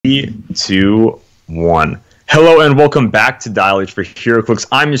2, 1. Hello and welcome back to Dial H for Heroclix.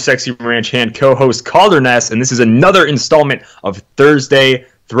 I'm your sexy ranch hand co-host Kalder and Simeon, and this is another installment of Thursday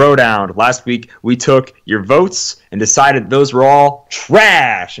Throwdown. Last week we took your votes and decided those were all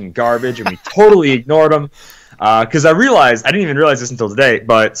trash and garbage, and we totally ignored them. Because I didn't even realize this until today,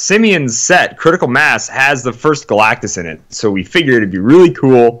 but Simeon's set, Critical Mass, has the first Galactus in it. So we figured it'd be really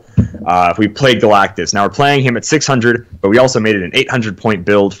cool if we played Galactus. Now we're playing him at 600, but we also made it an 800-point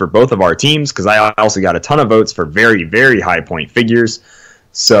build for both of our teams, because I also got a ton of votes for very, very high point figures.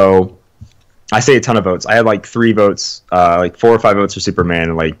 So I say a ton of votes. I had like 3 votes, like 4 or 5 votes for Superman,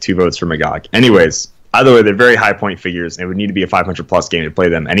 and like 2 votes for Magog. Anyways. Either way, they're very high point figures, and it would need to be a 500 plus game to play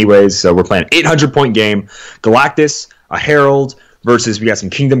them anyways. So we're playing an 800 point game. Galactus, a Herald, versus we got some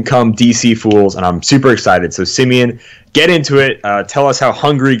Kingdom Come DC fools, and I'm super excited. So Simeon, get into it. Tell us how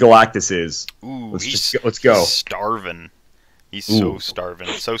hungry Galactus is. Ooh, let's go. He's starving. He's so starving.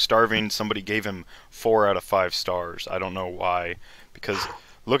 So starving. Somebody gave him 4 out of 5 stars. I don't know why, because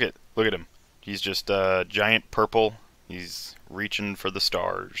look at him. He's just giant purple. He's reaching for the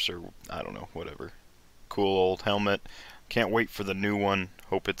stars, or I don't know, whatever. Cool old helmet. Can't wait for the new one.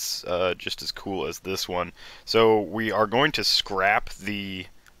 Hope it's just as cool as this one. So we are going to scrap the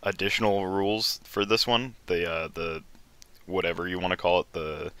additional rules for this one. The whatever you want to call it,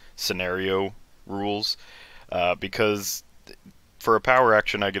 the scenario rules, because for a power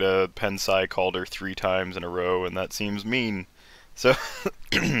action I get a Pensai Calder 3 times in a row, and that seems mean. So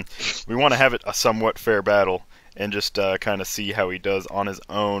we want to have it a somewhat fair battle, and just kind of see how he does on his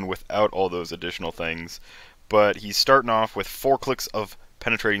own without all those additional things. But he's starting off with 4 clicks of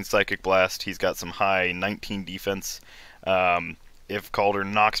Penetrating Psychic Blast. He's got some high 19 defense. If Calder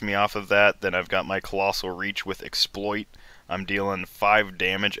knocks me off of that, then I've got my Colossal Reach with Exploit. I'm dealing 5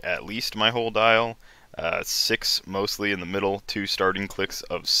 damage at least my whole dial. 6 mostly in the middle, 2 starting clicks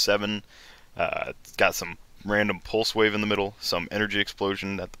of 7. It's got some random Pulse Wave in the middle, some Energy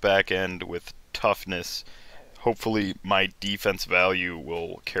Explosion at the back end with Toughness. Hopefully my defense value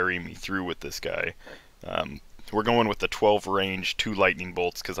will carry me through with this guy. We're going with the 12 range, 2 lightning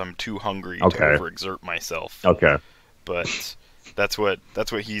bolts, because I'm too hungry to overexert myself. Okay. But that's what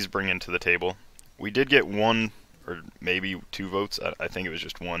he's bringing to the table. We did get 1 or maybe 2 votes. I think it was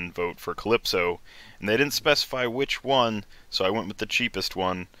just 1 vote for Calypso, and they didn't specify which one, so I went with the cheapest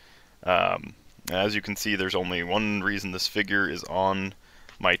one. As you can see, there's only one reason this figure is on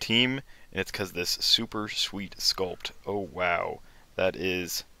my team, and it's because this super sweet sculpt. Oh wow, that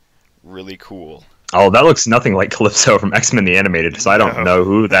is really cool. Oh, that looks nothing like Calypso from X-Men the Animated, so I don't know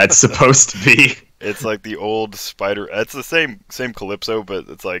who that's supposed to be. It's like the old Spider. It's the same Calypso, but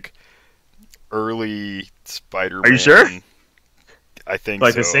it's like early Spider-Man. Are you sure? I think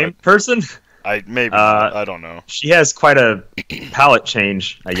like so. The same person? Maybe I don't know. She has quite a palette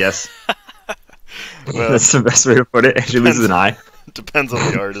change, I guess. Well, that's the best way to put it. She loses an eye. Depends on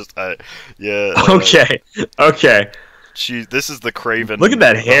the artist. Yeah. Okay. This is the Craven. Look at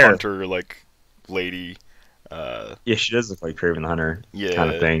that hair. Hunter, like, lady. Yeah, she does look like Craven the Hunter. Yeah.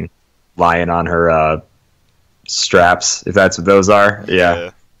 Kind of thing. Lying on her straps, if that's what those are.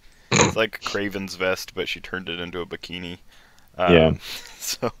 Yeah. It's like Craven's vest, but she turned it into a bikini. Yeah.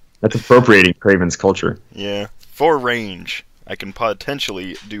 So that's appropriating Craven's culture. Yeah. For range, I can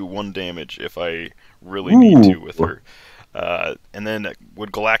potentially do 1 damage if I really need to with her. And then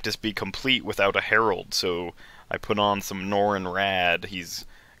would Galactus be complete without a Herald? So I put on some Norrin Rad. He's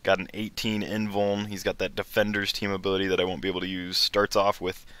got an 18 invuln. He's got that Defender's team ability that I won't be able to use. Starts off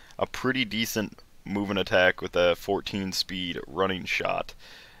with a pretty decent movement attack with a 14 speed running shot.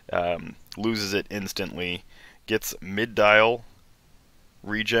 Loses it instantly. Gets mid-dial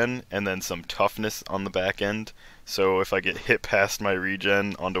regen and then some toughness on the back end. So if I get hit past my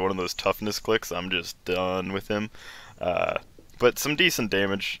regen onto one of those toughness clicks, I'm just done with him. But some decent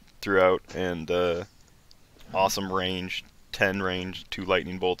damage throughout, and awesome range, 10 range, 2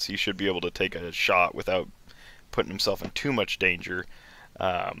 lightning bolts. He should be able to take a shot without putting himself in too much danger.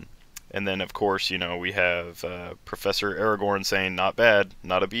 And then, of course, you know, we have Professor Aragorn saying, not bad,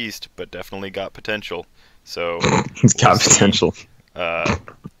 not a beast, but definitely got potential. So he's got potential.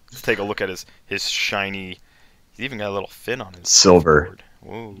 Let's take a look at his shiny. He's even got a little fin on his silver. Board.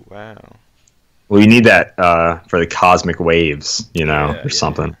 Whoa, wow. Well, you need that for the cosmic waves, you know, or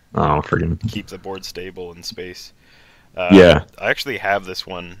something. Oh, freaking keep the board stable in space. Yeah. I actually have this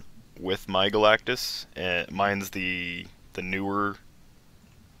one with my Galactus, and mine's the newer,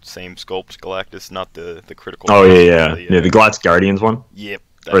 same sculpt Galactus, not the critical. Oh yeah, the Galactus Guardians one. Yep.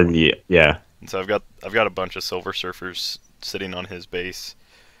 Or the And so I've got a bunch of Silver Surfers sitting on his base,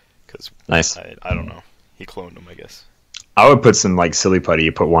 because nice. I don't know, he cloned them, I guess. I would put some like silly putty,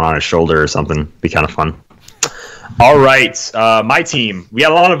 put one on his shoulder or something. Be kind of fun. All right, my team. We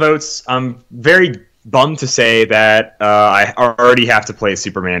had a lot of votes. I'm very bummed to say that I already have to play a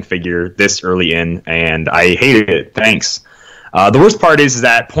Superman figure this early in, and I hated it. Thanks. The worst part is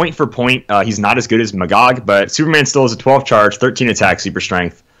that point for point, he's not as good as Magog, but Superman still has a 12 charge, 13 attack, super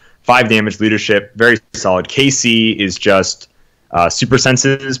strength, 5 damage, leadership, very solid. KC is just super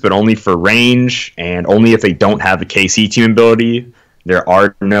senses, but only for range, and only if they don't have the KC team ability. There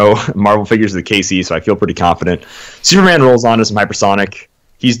are no Marvel figures of the KC, so I feel pretty confident. Superman rolls on to some hypersonic.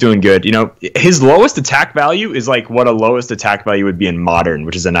 He's doing good. You know, his lowest attack value is like what a lowest attack value would be in Modern,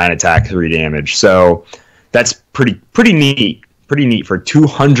 which is a 9 attack, 3 damage. So that's pretty neat. Pretty neat for a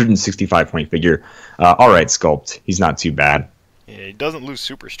 265 point figure. All right, Sculpt. He's not too bad. Yeah, he doesn't lose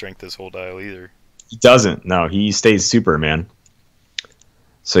super strength this whole dial either. He doesn't. No, he stays super, man.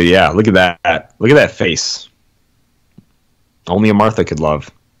 So yeah, look at that. Look at that face. Only a Martha could love.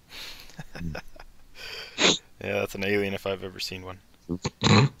 Yeah, that's an alien if I've ever seen one.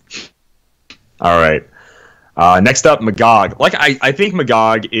 All right. Next up, Magog. Like I think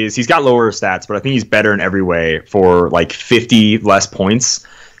Magog he's got lower stats, but I think he's better in every way for like 50 less points.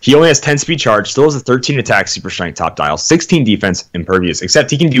 He only has 10 speed charge, still has a 13 attack, super strength top dial, 16 defense, impervious,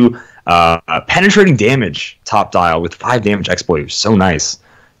 except he can do penetrating damage top dial with 5 damage exploit. So nice.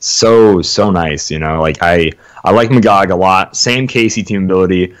 So nice, you know. Like I like Magog a lot. Same KC team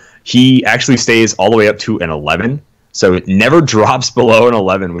ability. He actually stays all the way up to an 11. So it never drops below an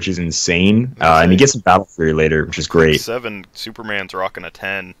 11, which is insane. And he gets some Battle Fury later, which is great. 7, Superman's rocking a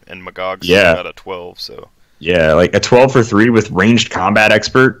 10, and Magog's got a 12, so... Yeah, like a 12 for 3 with ranged combat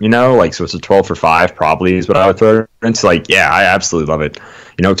expert, you know? Like, so it's a 12 for 5 probably is what I would throw into. Like, yeah, I absolutely love it.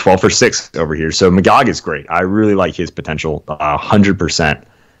 You know, 12 for 6 over here. So Magog is great. I really like his potential, 100%.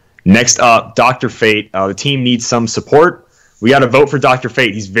 Next up, Dr. Fate. The team needs some support. We got to vote for Dr.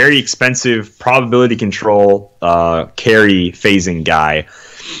 Fate. He's very expensive, probability control, carry phasing guy.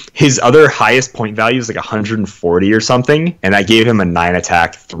 His other highest point value is like 140 or something, and that gave him a 9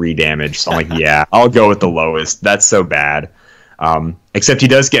 attack, 3 damage. So I'm like, yeah, I'll go with the lowest. That's so bad. Except he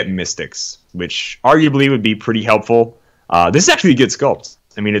does get Mystics, which arguably would be pretty helpful. This is actually a good sculpt.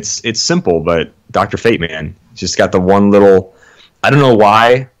 I mean, it's simple, but Dr. Fate, man, just got the one little... I don't know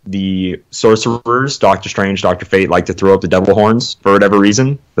why the sorcerers, Doctor Strange, Dr. Fate, like to throw up the devil horns for whatever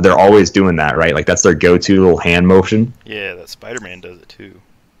reason, but they're always doing that, right? Like, that's their go-to little hand motion. Yeah, that Spider-Man does it, too.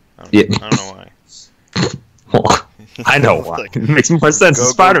 I don't know why. Well, I know why. Like, it makes more sense than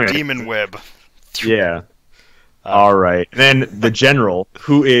Spider-Man. Demon Web. Yeah. All right. Then the General,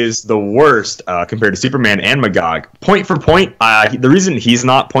 who is the worst compared to Superman and Magog. Point for point, the reason he's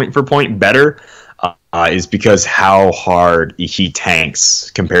not point for point better is because how hard he tanks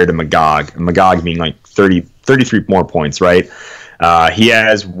compared to Magog. Magog being like 33 more points, right? He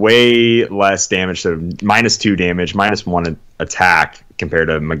has way less damage, so -2 damage, -1 attack compared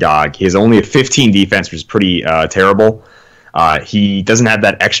to Magog. He has only a 15 defense, which is pretty terrible. He doesn't have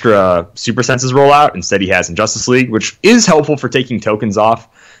that extra Super Senses rollout. Instead, he has Injustice League, which is helpful for taking tokens off.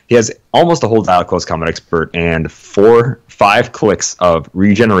 He has almost a whole dial close combat expert and 5 clicks of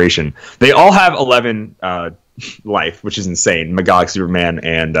regeneration. They all have 11 life, which is insane. Magog, Superman,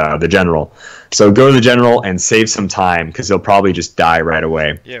 and the General. So go to the General and save some time because he'll probably just die right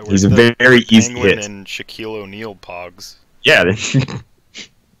away. Yeah, he's a very easy hit. And Shaquille O'Neal pogs. Yeah.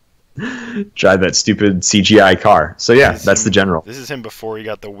 Drive that stupid CGI car. So yeah, that's the General. This is him before he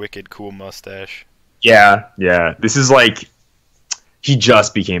got the wicked cool mustache. Yeah. This is like he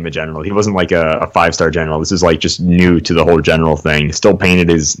just became a General. He wasn't like a 5-star General. This is like just new to the whole General thing. Still painted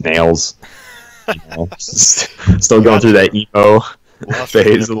his nails. You know, still going through that emo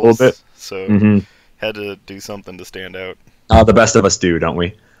phase a little bit. So had to do something to stand out. The best of us do, don't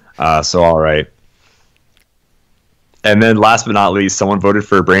we? So all right. And then last but not least, someone voted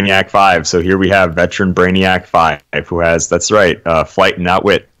for Brainiac 5. So here we have veteran Brainiac 5, who has, that's right, Flight and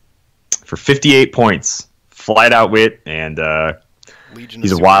Outwit for 58 points. Flight, Outwit, and Legion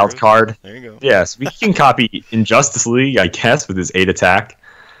he's a wild card. There you go. Yes, we can copy Injustice League, I guess, with his 8 attack.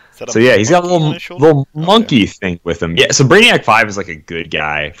 So yeah, he's got a little monkey thing with him. Yeah, so Brainiac 5 is like a good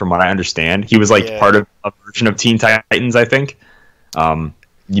guy, from what I understand. He was like part of a version of Teen Titans, I think.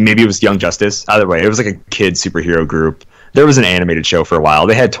 Maybe it was Young Justice. Either way, it was like a kid superhero group. There was an animated show for a while.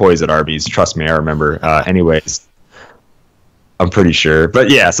 They had toys at Arby's. Trust me, I remember. Anyways, I'm pretty sure. But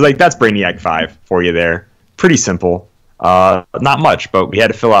yeah, so like that's Brainiac 5 for you there. Pretty simple. Not much, but we had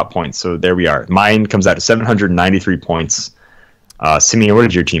to fill out points. So there we are. Mine comes out to 793 points. Simeon, what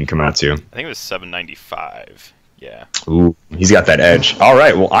did your team come out to? I think it was 795. Yeah. Ooh, he's got that edge. All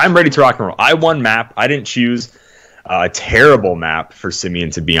right, well, I'm ready to rock and roll. I won map. I didn't choose. A terrible map for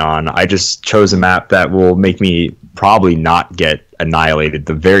Simeon to be on. I just chose a map that will make me probably not get annihilated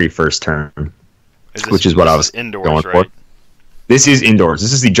the very first turn, which is what I was indoors, going right? for. This is indoors.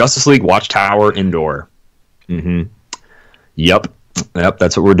 This is the Justice League Watchtower indoor. Yep,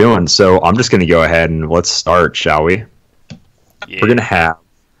 that's what we're doing. So I'm just going to go ahead and let's start, shall we? Yeah. We're going to have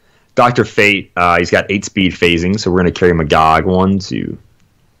Dr. Fate. He's got 8 speed phasing, so we're going to carry Magog. 1, 2.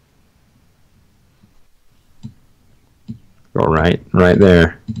 Go right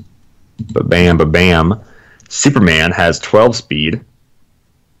there. Ba-bam, ba-bam. Superman has 12 speed.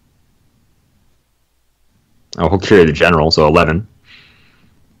 Oh, he'll carry the general, so 11.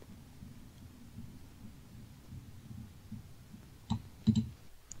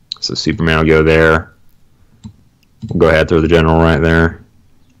 So Superman will go there. We'll go ahead, throw the general right there.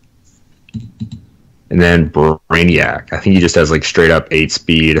 And then Brainiac. I think he just has like straight up 8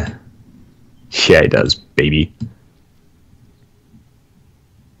 speed. Yeah, he does, baby.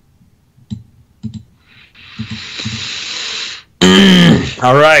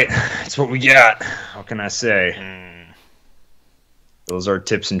 All right, that's what we got. What can I say? Those are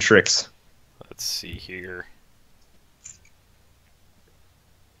tips and tricks. Let's see here.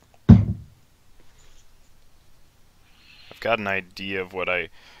 I've got an idea of what I...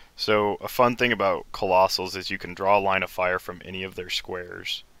 So, a fun thing about Colossals is you can draw a line of fire from any of their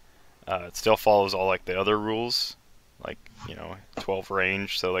squares. It still follows all like the other rules, like, 12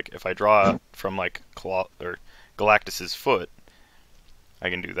 range. So, like, if I draw from like Galactus's foot, I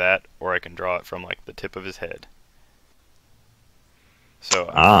can do that, or I can draw it from like the tip of his head. So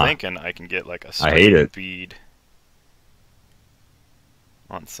I'm thinking I can get like a straight speed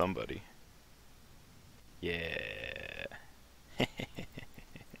on somebody. Yeah.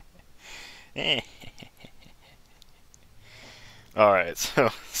 Alright, so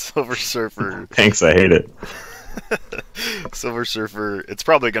Silver Surfer. Thanks, I hate it. Silver Surfer, it's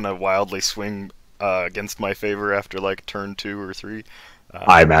probably going to wildly swing against my favor after like turn 2 or 3.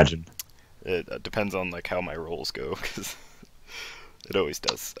 I imagine. It depends on like how my rolls go, because it always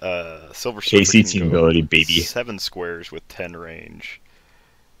does. Silver Surfer KC team ability, baby. 7 squares with 10 range.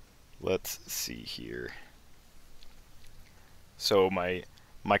 Let's see here. So my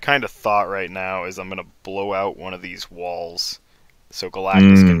kind of thought right now is I'm gonna blow out one of these walls, so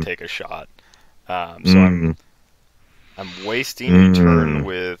Galactus can take a shot. So I'm wasting a turn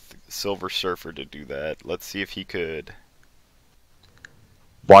with Silver Surfer to do that. Let's see if he could.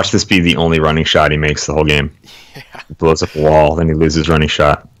 Watch this be the only running shot he makes the whole game. Yeah. He blows up a wall, then he loses running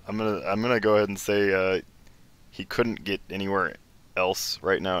shot. I'm gonna go ahead and say he couldn't get anywhere else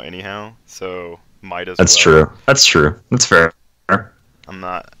right now anyhow, so might as well. That's true. That's true. That's fair. I'm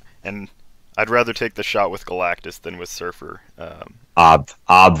not, and I'd rather take the shot with Galactus than with Surfer.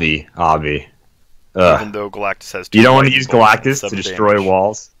 Obvi. Even though Galactus has 2 you don't want to use Galactus to destroy damage.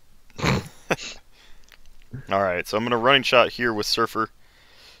 Walls. Alright, so I'm gonna running shot here with Surfer.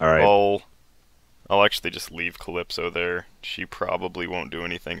 Alright. I'll actually just leave Calypso there. She probably won't do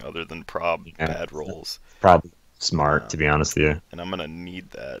anything other than bad rolls. Probably smart, to be honest with you. And I'm gonna need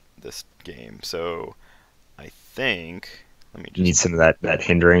that this game. So I think let me just need some of that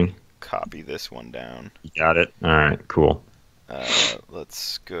hindering. Copy this one down. You got it. Alright, cool.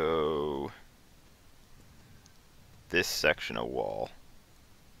 Let's go this section of wall.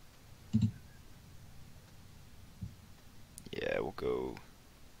 Yeah, we'll go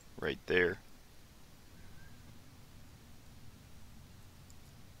right there.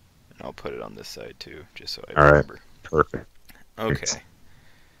 And I'll put it on this side too, just so I remember. Alright, perfect. Okay.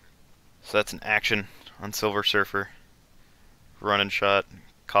 So that's an action on Silver Surfer. Running shot,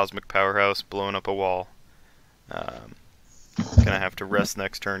 Cosmic Powerhouse, blowing up a wall. Gonna have to rest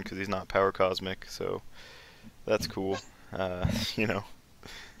next turn because he's not Power Cosmic, so that's cool. That's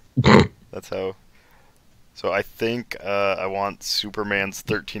how. So I think I want Superman's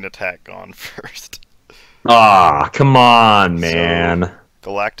 13 attack gone first. Come on, man. So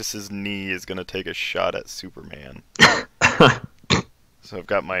Galactus's knee is gonna take a shot at Superman. So I've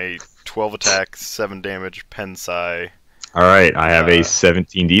got my 12 attack, 7 damage, Pensai. Alright, I have a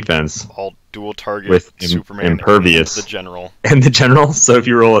 17 defense. I'll dual target with Superman impervious. and the general. And the general? So if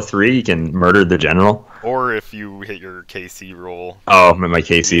you roll a 3, you can murder the general? Or if you hit your KC roll. Oh, my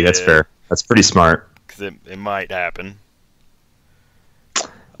KC, that's fair. That's pretty smart. Because it might happen.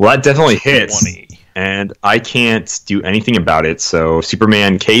 Well, that definitely hits. 20. And I can't do anything about it, so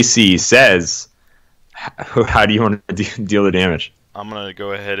Superman KC says, how do you want to deal the damage? I'm going to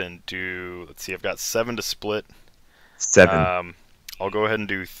go ahead and do, let's see, I've got 7 to split. 7. I'll go ahead and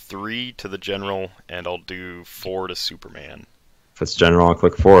do 3 to the general, and I'll do 4 to Superman. If it's general, I'll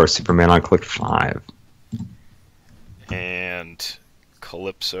click 4. Superman, I'll click 5. And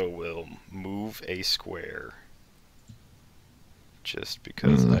Calypso will move a square. Just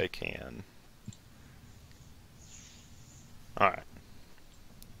because I can. Alright.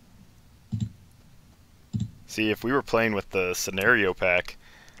 See, if we were playing with the scenario pack,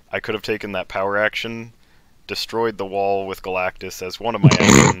 I could have taken that power action, destroyed the wall with Galactus as one of my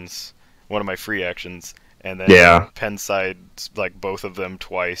actions, one of my free actions, and then pen side like both of them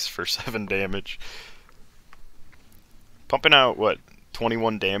twice for 7 damage. Pumping out, what,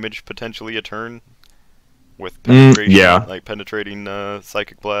 21 damage potentially a turn? With penetration, like penetrating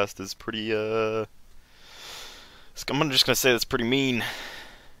Psychic Blast is pretty, I'm just gonna say that's pretty mean.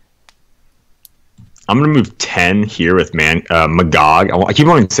 I'm going to move 10 here with Magog. I keep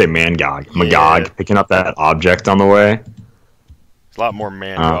wanting to say Mangog. Yeah. Magog, picking up that object on the way. There's a lot more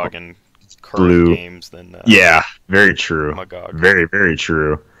Mangog in current games than yeah, very true. Magog. Very, very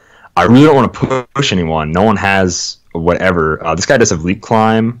true. I really don't want to push anyone. No one has whatever. This guy does have Leap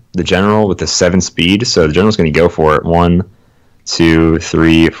Climb, the General, with the 7 speed, so the General's going to go for it. 1, 2,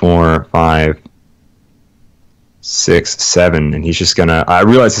 3, 4, 5... 6, 7, and he's just gonna. I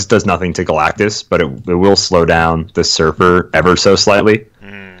realize this does nothing to Galactus, but it will slow down the Surfer ever so slightly.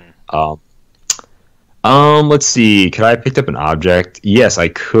 Let's see. Could I have picked up an object? Yes, I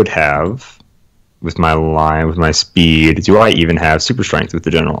could have. With my speed. Do I even have Super Strength with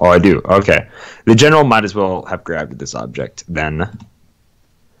the General? Oh, I do. Okay, the General might as well have grabbed this object then.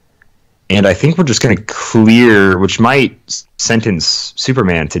 And I think we're just gonna clear, which might sentence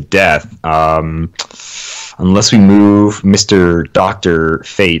Superman to death. Unless we move Mr. Dr.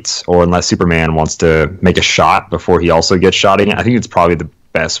 Fates, or unless Superman wants to make a shot before he also gets shot again. I think it's probably the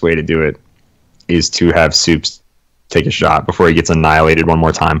best way to do it, is to have Supes take a shot before he gets annihilated one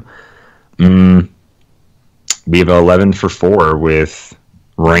more time. We have 11 for 4 with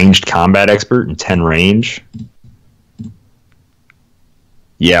Ranged Combat Expert and 10 range.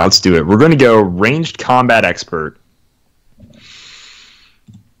 Yeah, let's do it. We're going to go Ranged Combat Expert.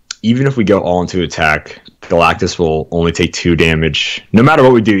 Even if we go all into attack, Galactus will only take 2 damage. No matter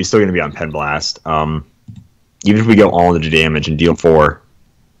what we do, he's still going to be on Pen Blast. Even if we go all into damage and deal 4.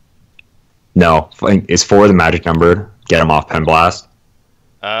 No, is 4 the magic number? Get him off Pen Blast?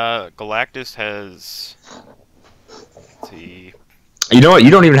 Galactus has... Let's see... You know what?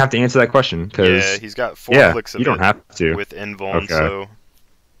 You don't even have to answer that question. Yeah, he's got 4 clicks of you don't have to. With Invuln, so...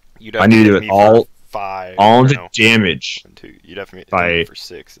 You'd have I need to do it all... 5. All into damage. 2. You'd have to make it for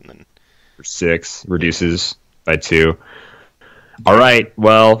 6, and then... For 6, reduces by 2. Alright,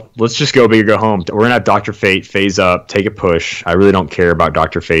 well, let's just go big or go home. We're going to have Dr. Fate phase up, take a push. I really don't care about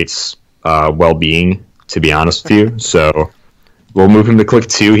Dr. Fate's well-being, to be honest with you. So, we'll move him to click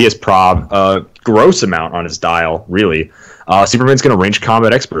 2. He has prob, gross amount on his dial, really. Superman's going to range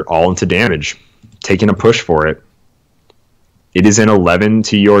combat expert, all into damage. Taking a push for it. It is an 11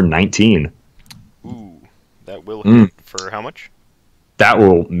 to your 19. Ooh, that will hit for how much? That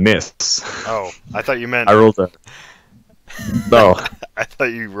will miss. Oh, I thought you meant... I rolled a... No. I thought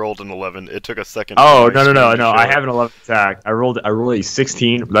you rolled an 11. It took a second. Oh, no. I have an 11 attack. I rolled a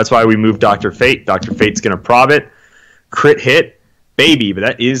 16. That's why we moved Dr. Fate. Dr. Fate's going to prob it. Crit hit. Baby, but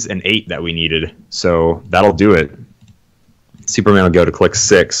that is an 8 that we needed. So that'll do it. Superman will go to click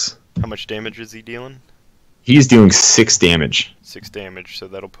 6. How much damage is he dealing? He's doing 6 damage. 6 damage, so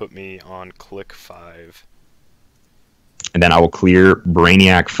that'll put me on click 5. And then I will clear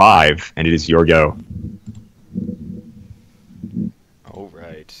Brainiac 5, and it is your go.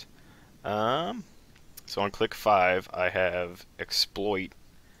 Alright. So on click 5, I have Exploit.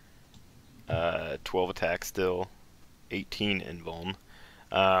 12 attack still. 18 Invuln.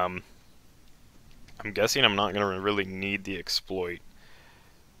 I'm guessing I'm not going to really need the Exploit.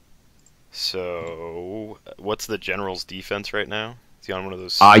 So, what's the General's defense right now? Is he on one of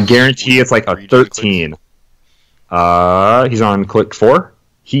those... I guarantee it's like a 13. He's on click 4.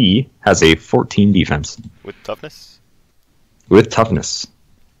 He has a 14 defense. With toughness? With toughness.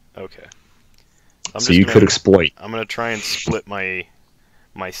 Okay. So you could exploit. I'm going to try and split my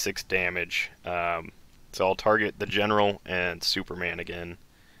 6 damage. So I'll target the General and Superman again.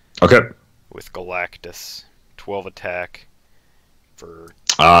 Okay. With Galactus. 12 attack for...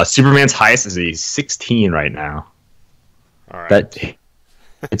 Superman's highest is a 16 right now. Alright. That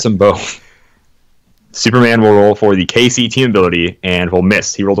hits them both. Superman will roll for the KC team ability and will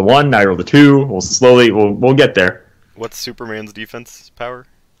miss. He rolled a 1, now he rolled a 2. We'll get there. What's Superman's defense power?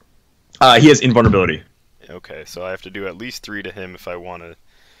 He has invulnerability. Okay, so I have to do at least 3 to him if I want to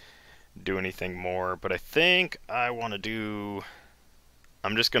do anything more. But I think I want to do...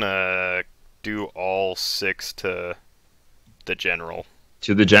 I'm just going to do all 6 to the General.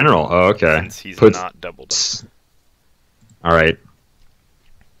 To the General, oh, okay. Since he's not doubled up. All right.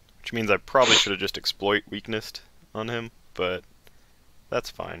 Which means I probably should have just exploit weakness on him, but that's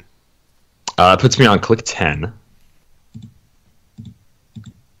fine. It puts me on click 10.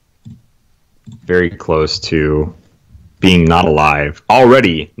 Very close to being not alive.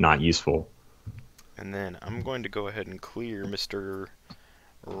 Already not useful. And then I'm going to go ahead and clear Mr.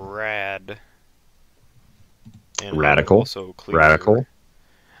 Rad. And Radical. Also clear Radical.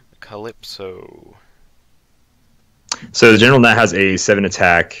 Calypso. So the general net has a 7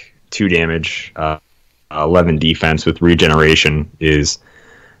 attack, 2 damage, 11 defense with regeneration.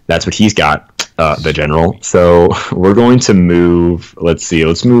 That's what he's got, the general. So we're going to move. Let's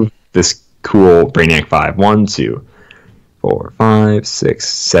move this cool Brainiac 5. 1, 2, 4, 5, 6,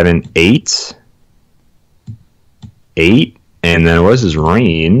 7, 8. 8. And then what's his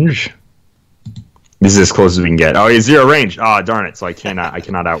range? This is as close as we can get. Oh, he has 0 range. Oh, darn it. So I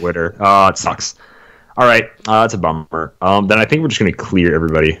cannot outwit her. Oh, it sucks. All right. That's a bummer. Then I think we're just going to clear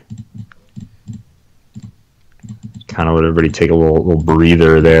everybody. Kind of let everybody take a little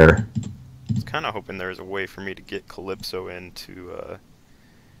breather there. I was kind of hoping there was a way for me to get Calypso in to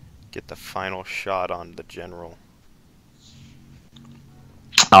get the final shot on the general.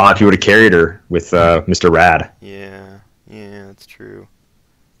 If you would have carried her with Mr. Rad. Yeah, that's true.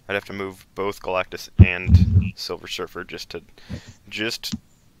 I'd have to move both Galactus and Silver Surfer just to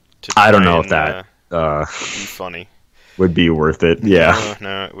I don't know if that be funny. Would be worth it. Yeah.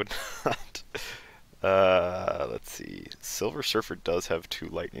 No, it would not. Let's see. Silver Surfer does have 2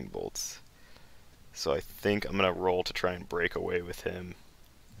 lightning bolts, so I think I'm gonna roll to try and break away with him,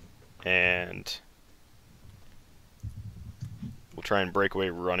 and we'll try and break away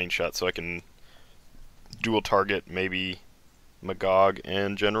running shot so I can dual target maybe Magog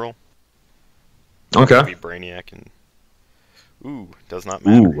and General. Okay. Maybe Brainiac and... Ooh, does not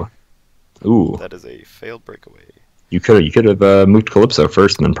matter. Ooh. That is a failed breakaway. You could have moved Calypso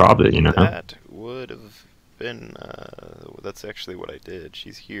first and then probably, you know. That would have been... that's actually what I did.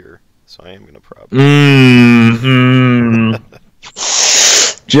 She's here, so I am going to probably...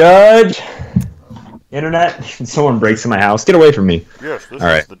 Judge! Internet? Someone breaks in my house. Get away from me. Yes, this All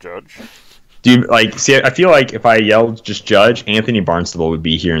is right. the judge. Do you, I feel like if I yelled just Judge, Anthony Barnstable would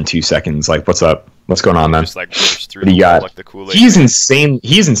be here in 2 seconds. Like, what's up? What's going on, man? Just burst through What do you got? like the Kool-Aid. He's insane.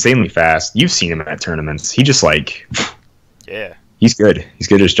 He's insanely fast. You've seen him at tournaments. He just Yeah. He's good. He's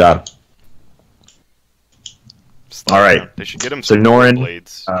good at his job. Slide all right. down. They should get him So some Norin,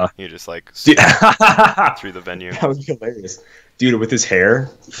 blades. You just through the venue. That was hilarious. Dude, with his hair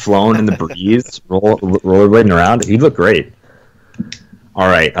flown in the breeze, rollerblading around, he'd look great. All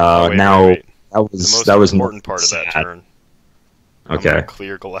right. Wait. That was important part of that turn. Okay.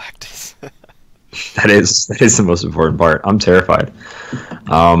 Clear Galactus. That is the most important part. I'm terrified.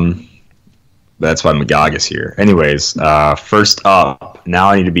 That's why Magog is here. Anyways, first up, now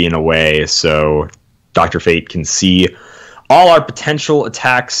I need to be in a way so Dr. Fate can see all our potential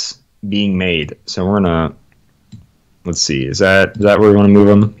attacks being made. So we're gonna let's see. Is that where we want to move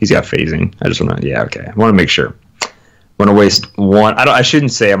him? He's got phasing. I just want to okay. I want to make sure. I'm gonna waste one. I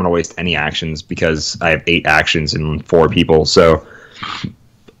shouldn't say I'm gonna waste any actions because I have 8 actions and 4 people. So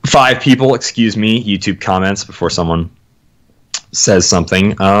 5 people, excuse me, YouTube comments before someone says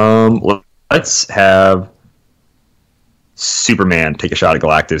something. Let's have Superman take a shot at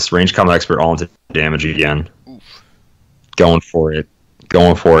Galactus. Range combat expert, all into damage again. Oof. Going for it.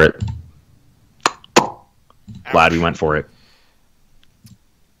 Glad we went for it.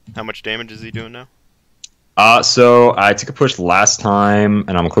 How much damage is he doing now? So I took a push last time,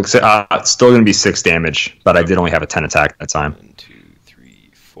 and I'm gonna click. It's still gonna be 6 damage, but I did only have a 10 attack that time. 1, 2,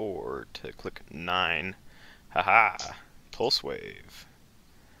 3, 4 to click 9. Haha! Pulse wave.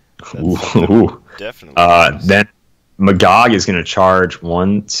 Ooh. Definitely. Then Magog is gonna charge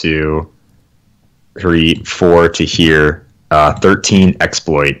 1, 2, 3, 4 to here. 13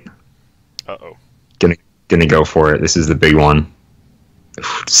 exploit. Uh-oh. Gonna go for it. This is the big one.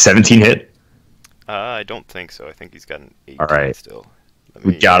 17 hit. I don't think so. I think he's got an 18 all right. still.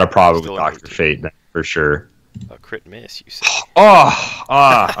 We got a problem with Dr. Fate, for sure. A crit miss, you say? All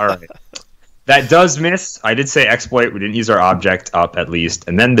right. That does miss. I did say exploit. We didn't use our object up, at least.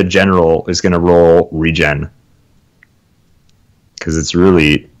 And then the general is going to roll regen. Because it's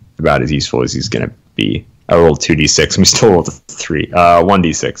really about as useful as he's going to be. I rolled 2d6. We still rolled 3.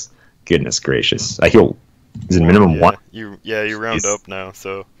 1d6. Goodness gracious. I heal. Is it minimum 1? You round up now,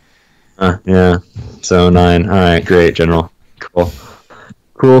 so... yeah. So 9. All right, great, General.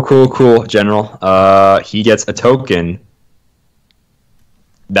 Cool, General. He gets a token.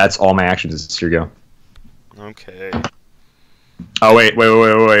 That's all my actions. Here you go. Okay. Oh, wait.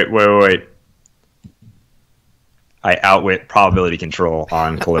 I outwit probability control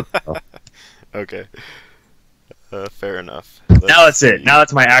on Calypso. Okay. Fair enough. Now that's it. Now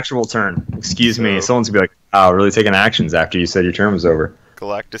that's my actual turn. Excuse me. Someone's gonna be like, "Oh, really taking actions after you said your turn was over."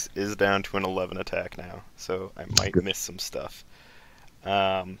 Galactus is down to an 11 attack now, so I might miss some stuff.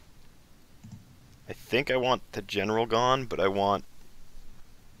 I think I want the General gone, but I want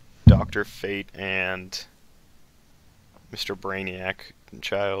Dr. Fate and Mr. Brainiac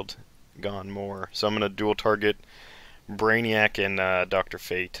Child gone more. So I'm going to dual target Brainiac and Dr.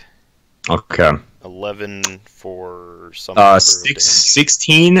 Fate. Okay. 11 for some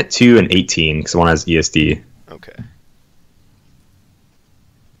 16 to an 18, because one has ESD. Okay.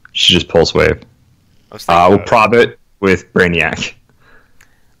 Should just pulse wave. We'll prob it with Brainiac.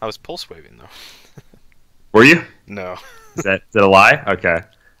 I was pulse waving though. Were you? No. Is that a lie? Okay.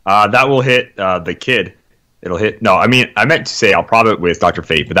 That will hit the kid. It'll hit. No, I meant to say I'll prob it with Dr.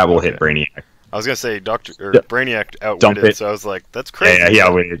 Fate, but that will hit Brainiac. I was gonna say Brainiac outwitted, so I was like, that's crazy. Yeah, he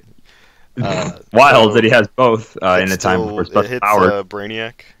outwitted. Wild that he has both in a time before special power.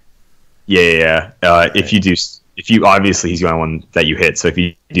 Brainiac. Yeah. If you obviously he's the only one that you hit, so if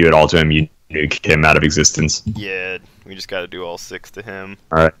you do it all to him, you nuke him out of existence. Yeah, we just got to do all 6 to him.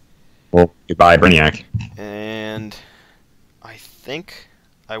 All right. Well, goodbye, Brainiac. And I think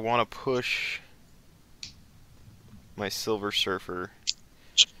I want to push my Silver Surfer.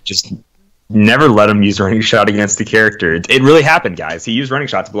 Just never let him use running shot against the character. It really happened, guys. He used running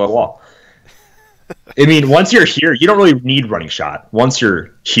shot to blow a wall. I mean, once you're here, you don't really need running shot. Once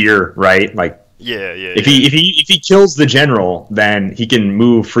you're here, right? Like, yeah. If he kills the general, then he can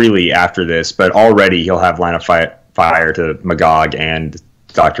move freely after this. But already he'll have line of fire to Magog and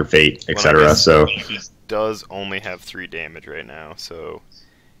Dr. Fate, etc. So he does only have 3 damage right now, so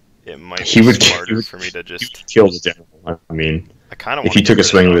it might be smarter for me to just kill the general. I mean, I kind of if he took a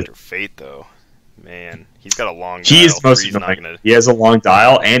swing with Dr. Fate though. Man, he's got a long dial. He is most annoying. He has a long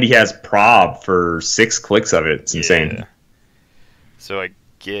dial, and he has prob for 6 clicks of it. It's insane. So I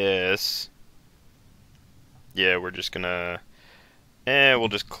guess, we're just gonna, we'll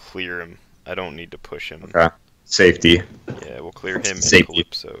just clear him. I don't need to push him. Okay. Safety. Yeah, we'll clear him and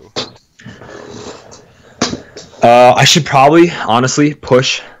Calypso. I should probably, honestly,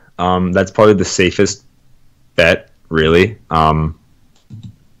 push. That's probably the safest bet, really.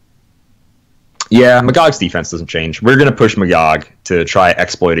 Yeah, Magog's defense doesn't change. We're going to push Magog to try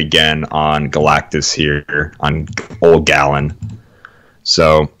exploit again on Galactus here, on old Gallon.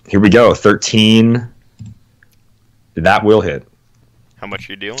 So, here we go. 13. That will hit. How much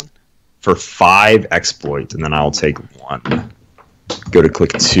are you dealing? For 5 exploit, and then I'll take 1. Go to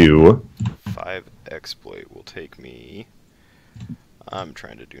click 2. 5 exploit will take me... I'm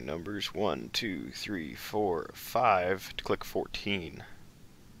trying to do numbers. 1, 2, 3, 4, 5. To click 14.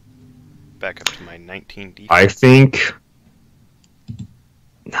 Back up to my 19 defense. I think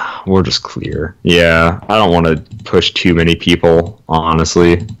we'll just clear. Yeah, I don't want to push too many people,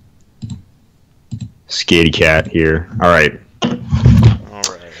 honestly. Skatey cat here. Alright.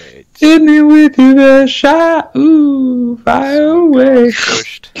 Alright. Hit me with your best shot. Ooh, fire away.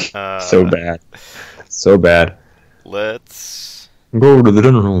 Pushed. So bad. So bad. Let's go to the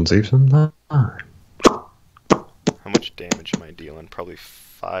general and save some time. How much damage am I dealing? Probably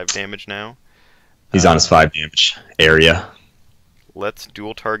 5 damage now. He's on his 5 damage area. Let's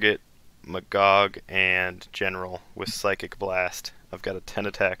dual target Magog and General with Psychic Blast. I've got a 10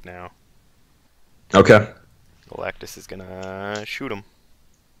 attack now. Okay. Galactus is gonna shoot him.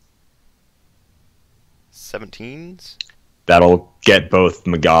 17s? That'll get both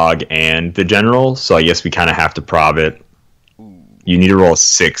Magog and the General, so I guess we kind of have to prob it. Ooh. You need to roll a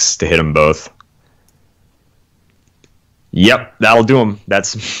 6 to hit them both. Yep, that'll do him.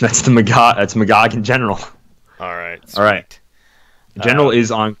 That's the Magog. That's Magog in General. All right. All right. General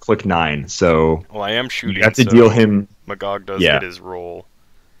is on click 9, so. Well, I am shooting. You have to deal him. Magog does get his roll.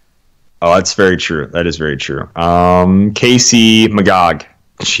 Oh, that's very true. That is very true. Casey Magog.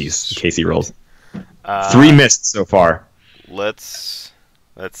 Jeez, Casey rolls. 3 missed so far. Let's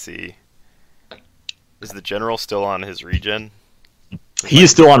see. Is the General still on his regen? He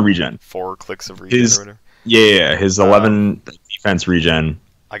is still on regen. 4 clicks of regen or whatever. Yeah, his 11 defense regen.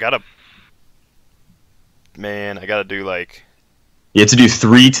 I gotta do like... You have to do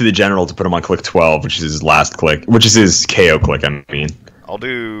 3 to the General to put him on click 12, which is his last click. Which is his KO click, I mean. I'll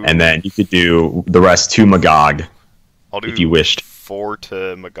do... And then you could do the rest to Magog, if you wished. 4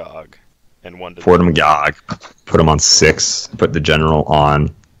 to Magog, and 1 to... 4 to Magog. Put him on 6. Put the General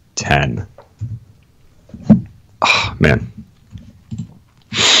on 10. Oh, man.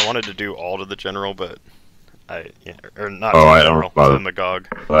 I wanted to do all to the General, but... I don't know about to Magog.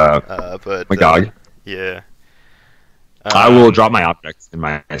 But Magog. yeah. I will drop my object in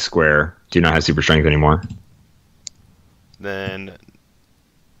my square. Do not have super strength anymore. Then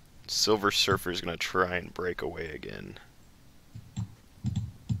Silver Surfer is going to try and break away again.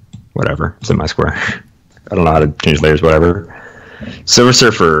 Whatever. It's in my square. I don't know how to change layers, whatever. Silver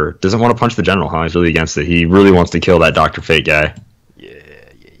Surfer doesn't want to punch the general, huh? He's really against it. He really wants to kill that Dr. Fate guy. Yeah.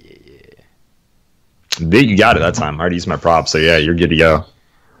 You got it that time. I already used my prop, so yeah, you're good to go.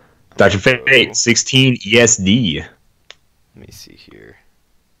 Dr. Fate, 16 ESD. Let me see here.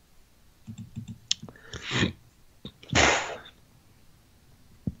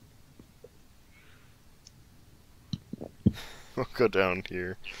 We'll go down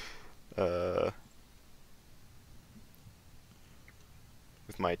here.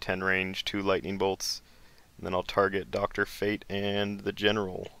 With my 10 range, 2 lightning bolts, and then I'll target Dr. Fate and the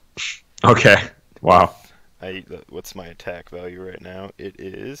general. Okay. Wow. What's my attack value right now? It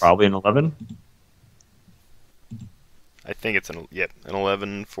is probably an 11. I think it's an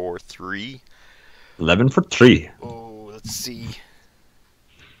 11 for 3. 11 for 3. Oh, let's see.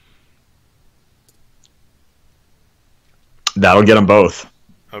 That'll get them both.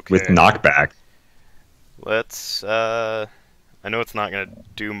 Okay. With knockback. Let's I know it's not going to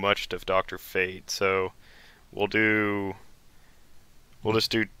do much to Dr. Fate, so we'll just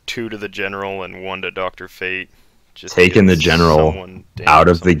do 2 to the general and 1 to Dr. Fate. Just taking the general out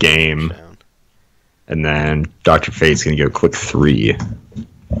of the game. Down. And then Dr. Fate's going to go click 3.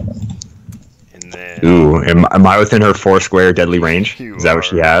 And then... Ooh, am I within her 4 square deadly range? Is that what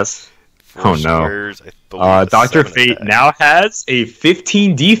she has? Oh no. Squares, Dr. Fate attack. now has a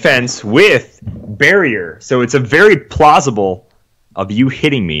 15 defense with barrier. So it's a very plausible of you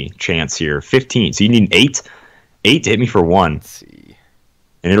hitting me chance here. 15. So you need an 8. 8 to hit me for 1. Let's see.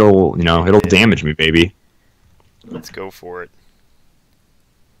 And it'll damage me, baby. Let's go for it.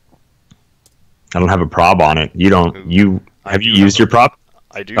 I don't have a prob on it. You don't. Have you used your prop?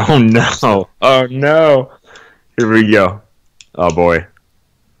 I do. Oh no. Oh no. Here we go. Oh boy.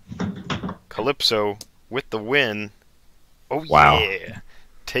 Calypso with the win. Oh wow. Yeah.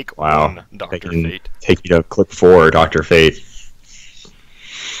 Take 1, Dr. Fate. Take you to click 4, Dr. Fate.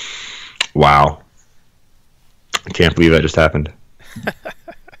 Wow. I can't believe that just happened.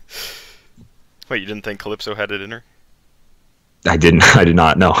 Wait, you didn't think Calypso had it in her? I did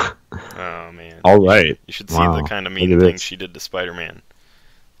not know. Oh man. All right. You should see the kind of mean things she did to Spider-Man.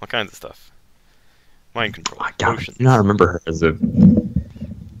 All kinds of stuff. Mind control. I do not remember her as a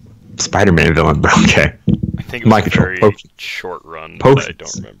Spider-Man villain, but okay. I think it was a very short run, but I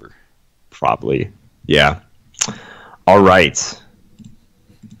don't remember. Probably. Yeah. All right.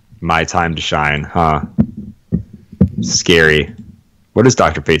 My time to shine, huh? Scary. What is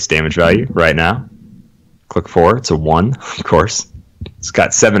Dr. Fate's damage value right now? Click 4. It's a 1, of course. It's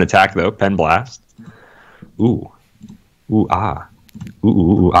got 7 attack, though. Pen Blast. Ooh. Ooh, ah.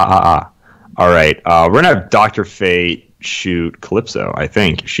 Ooh, ah. All right. We're going to have Dr. Fate shoot Calypso, I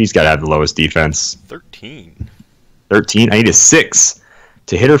think. She's got to have the lowest defense. 13. 13? I need a 6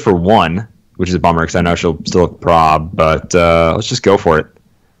 to hit her for 1, which is a bummer because I know she'll still prob, but let's just go for it.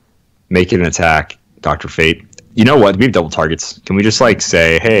 Make it an attack, Dr. Fate. You know what? We have double targets. Can we just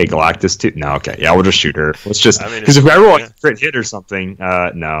say, hey, Galactus too? No, okay. Yeah, we'll just shoot her. Let's just, because if I roll a crit hit or something,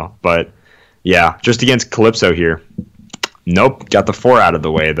 no. But yeah, just against Calypso here. Nope. Got the 4 out of the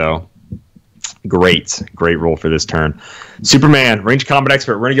way though. Great roll for this turn. Superman, range combat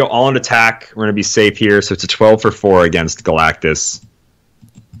expert. We're gonna go all in attack. We're gonna be safe here. So it's a 12 for 4 against Galactus.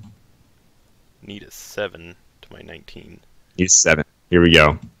 Need a 7 to my 19. Need a 7. Here we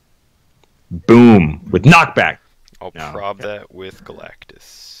go. Boom with knockback. I'll prob that with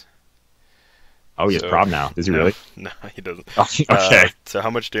Galactus. Oh, he has prob now. Does he really? No, he doesn't. Oh, okay. So how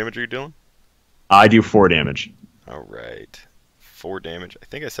much damage are you doing? I do 4 damage. All right. 4 damage. I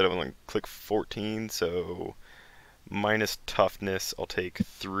think I said I was on click 14, so minus toughness, I'll take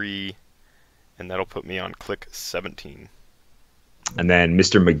 3, and that'll put me on click 17. And then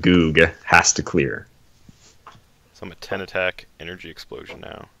Mr. Magoog has to clear. So I'm a 10 attack, energy explosion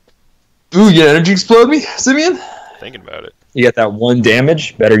now. Ooh, you energy explode me, Simeon? Thinking about it. You get that 1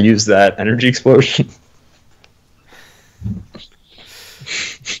 damage. Better use that energy explosion.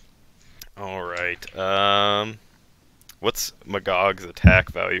 All right. What's Magog's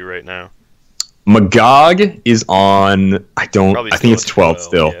attack value right now? Magog is on. I think it's 12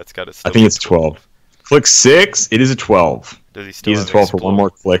 still. Yeah, it's got I think it's 12. Click 6. It is a 12. Does he still? He's a 12 for 1 more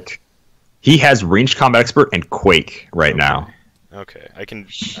click. He has ranged combat expert and quake right now. Okay, I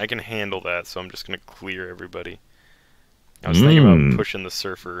can handle that, so I'm just gonna clear everybody. I was thinking about pushing the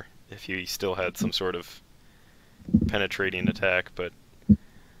Surfer if he still had some sort of penetrating attack, but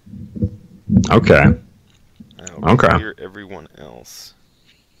okay. I'll clear everyone else.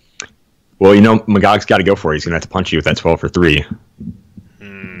 Well, you know, Magog's got to go for it. He's going to have to punch you with that 12 for 3.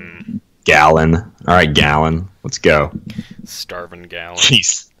 Gallon. All right, Gallon. Let's go. Starving Gallon.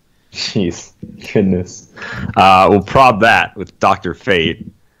 Jeez. Goodness. We'll prob that with Dr. Fate.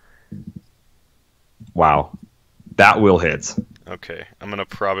 Wow. That will hit. Okay, I'm going to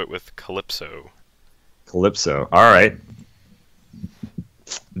prob it with Calypso. All right.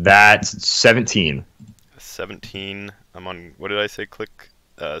 That's 17. 17. I'm on, what did I say? Click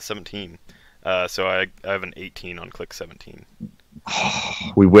 17. So I have an 18 on click 17.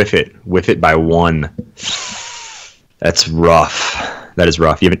 We whiff it by 1. That's rough. That is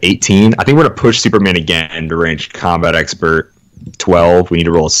rough. You have an 18. I think we're going to push Superman again to range combat expert 12. We need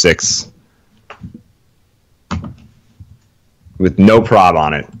to roll a 6. With no prob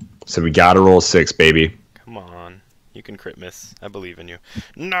on it. So we got to roll a 6, baby. Come on. You can crit miss. I believe in you.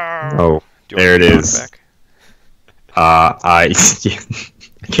 No! Oh, there it is. Back? I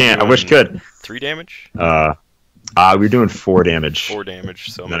can't. I wish I could. 3 damage? We're doing 4 damage. 4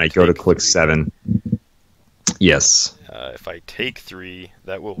 damage. So then I go to click 7. Yes. If I take 3,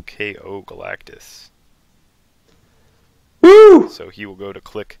 that will KO Galactus. Woo! So he will go to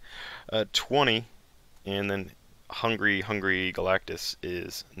click 20, and then Hungry Galactus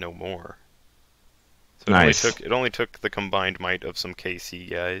is no more. So nice. It only took the combined might of some KC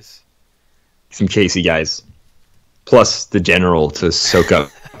guys. Plus the General to soak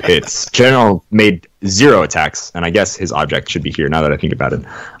up hits. General made 0 attacks, and I guess his object should be here now that I think about it.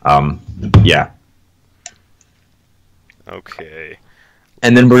 Yeah. Okay.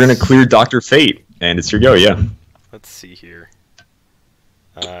 And then we're going to clear Dr. Fate, and it's your go, yeah. Let's see here.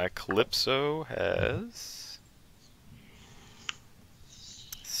 Calypso has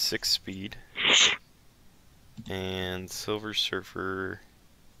 6 speed. And Silver Surfer,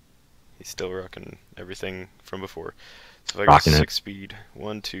 he's still rocking everything from before. So if I got 6 speed,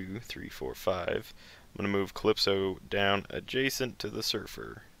 1, 2, 3, 4, 5, I'm going to move Calypso down adjacent to the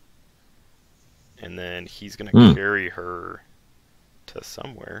Surfer. And then he's going to carry her to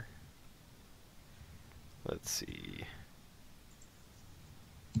somewhere. Let's see.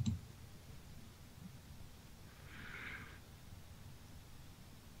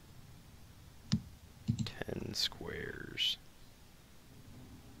 Squares.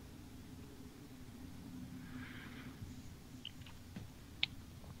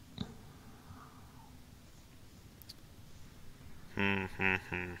 Can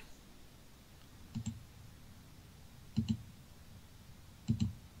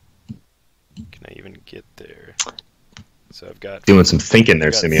I even get there? So I've got doing some thinking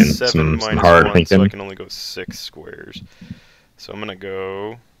there, Simeon. Some hard thinking. So I can only go 6 squares. So I'm gonna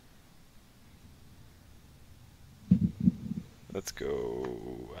go. Let's go.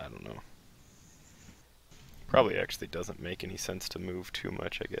 I don't know. Probably actually doesn't make any sense to move too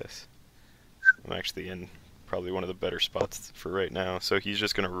much, I guess. I'm actually in probably one of the better spots for right now. So he's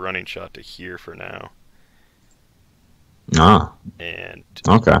just gonna running shot to here for now. And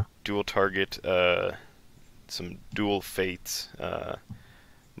okay. Dual target some dual fates,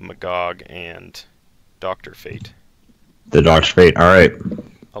 Magog and Dr. Fate. The Dr. Fate, alright.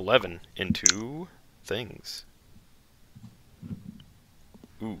 11 into things.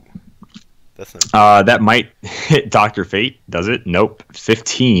 Ooh. That's not that might hit Dr. Fate, does it? Nope.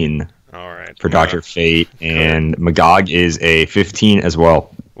 15. Alright. For Dr. Fate, and Magog is a 15 as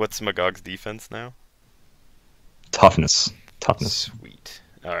well. What's Magog's defense now? Toughness. Sweet.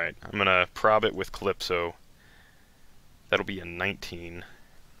 Alright, I'm gonna prob it with Calypso. That'll be a 19.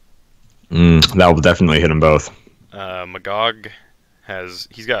 That will definitely hit them both. Magog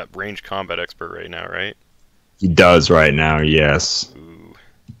he's got range combat expert right now, right? He does right now, yes. Ooh.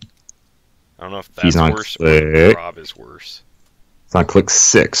 I don't know if that's worse or if prob is worse. It's on click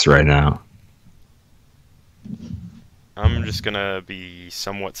 6 right now. I'm just gonna be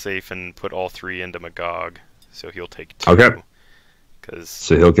somewhat safe and put all 3 into Magog, so he'll take 2. Okay.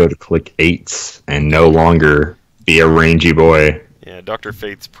 So he'll go to click 8 and no longer be a rangy boy. Yeah, Dr.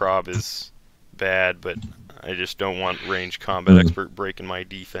 Fate's prob is bad, but I just don't want range combat expert breaking my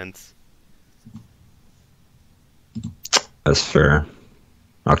defense. That's fair.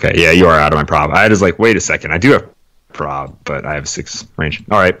 Okay, yeah, you are out of my prob. I was like, wait a second, I do have prob, but I have 6 range.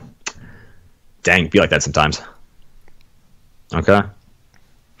 Alright. Dang, be like that sometimes. Okay.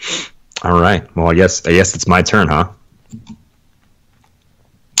 Alright, well I guess it's my turn, huh?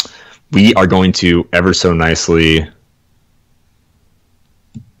 We are going to ever so nicely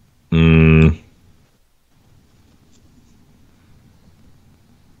remove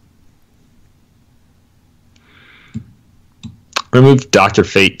Dr.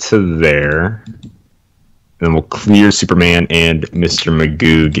 Fate to there. then we'll clear Superman and Mr.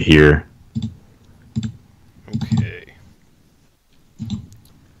 Magog here. Okay.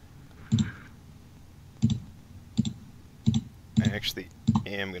 I actually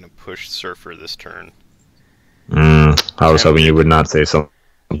am going to push Surfer this turn. I was hoping you would not say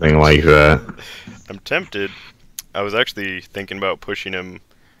something like that. I'm tempted. I was actually thinking about pushing him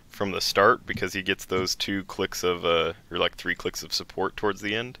from the start because he gets those 2 clicks of, or like 3 clicks of support towards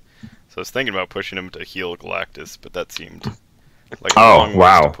the end. So I was thinking about pushing him to heal Galactus, but that seemed like a long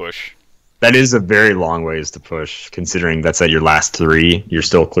ways to push. That is a very long ways to push, considering that's at your last 3. You're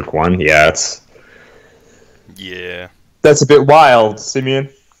still click 1. Yeah, it's... Yeah. That's a bit wild, Simeon.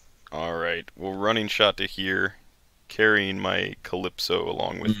 Alright, well, running shot to here, carrying my Calypso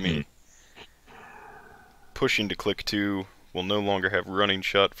along with me. Pushing to click 2, will no longer have running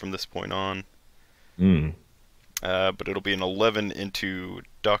shot from this point on. But it'll be an 11 into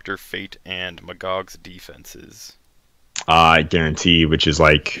Dr. Fate and Magog's defenses. I guarantee, which is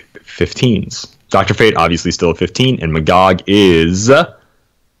like 15s. Dr. Fate obviously still a 15, and Magog is a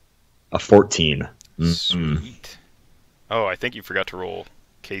 14. Sweet. Oh, I think you forgot to roll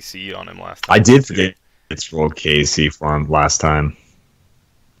KC on him last time. I did forget to roll KC for him last time.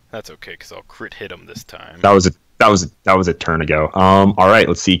 That's okay, because I'll crit hit him this time. That was a turn ago. All right,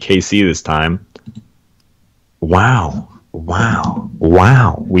 let's see KC this time. Wow.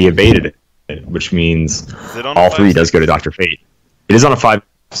 We evaded it, which means all 3 does go to Dr. Fate. It is on a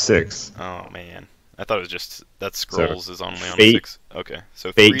 5/6. Oh man, I thought it was just that Scrolls is only on Fate, 6. Okay,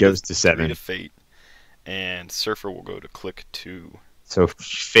 so Fate goes to 7. 3 to Fate, and Surfer will go to click 2. So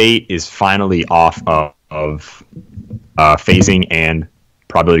Fate is finally off of phasing and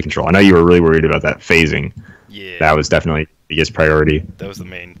probability control. I know you were really worried about that phasing. Yeah. That was definitely the biggest priority. That was the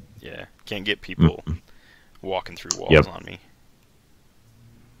main. Yeah, can't get people walking through walls on me.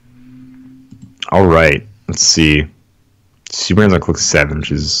 All right, let's see. Superman's on click 7,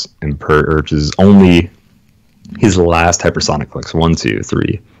 which is only his last hypersonic clicks. 1, 2,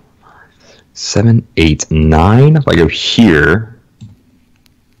 3, 7, 8, 9. If I go here,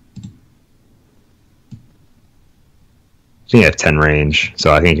 I think I have 10 range,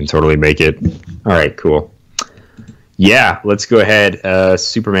 so I think I can totally make it. All right, cool. Yeah, let's go ahead.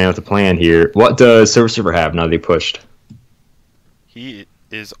 Superman with a plan here. What does Silver Surfer have now that he pushed? He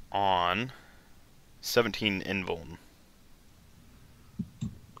is on 17 invuln.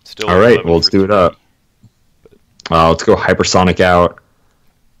 Still all right, well, let's do it up. Let's go hypersonic out.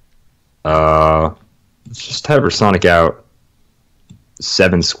 Let's just hypersonic out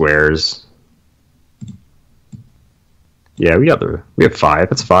 7 squares. Yeah, we have 5.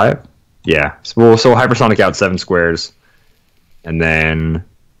 That's 5. Yeah, so we'll hypersonic out 7 squares, and then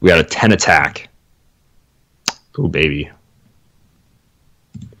we got a 10 attack. Ooh, baby.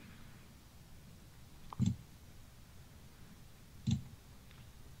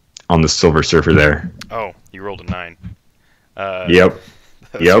 On the Silver Surfer there. Oh, you rolled a 9. Yep.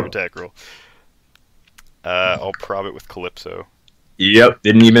 Yep. Attack roll. I'll prob it with Calypso. Yep.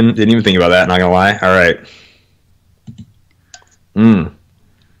 Didn't even think about that. Not gonna lie. All right.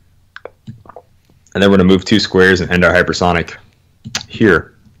 And then we're gonna move 2 squares and end our hypersonic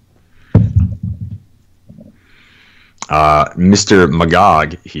here. Mr.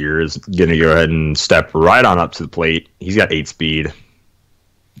 Magog here is gonna go ahead and step right on up to the plate. He's got 8 speed.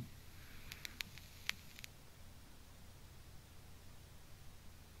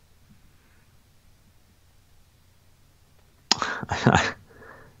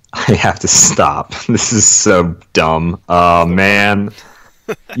 I have to stop. This is so dumb. Oh man.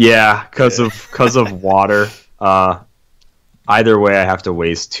 Yeah, because of water. Either way, I have to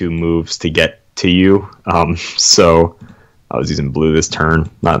waste 2 moves to get to you. So I was using blue this turn.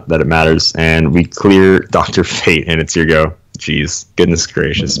 Not that it matters. And we clear Dr. Fate, and it's your go. Jeez, goodness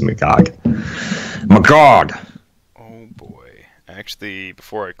gracious, Magog. Magog. Oh boy. Actually,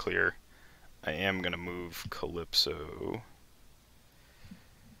 before I clear, I am gonna move Calypso.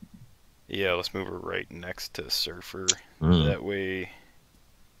 Yeah, let's move her right next to Surfer. That way,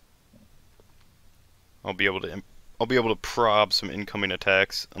 I'll be able to prob some incoming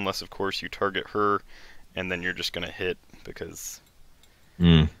attacks, unless of course you target her, and then you're just gonna hit because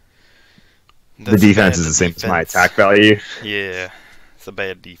the defense is the same as my attack value. Yeah, it's a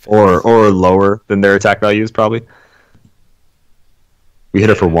bad defense. Or lower than their attack values probably. We hit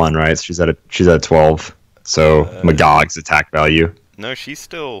her for 1, right? So she's at 12. So Magog's attack value. No, she's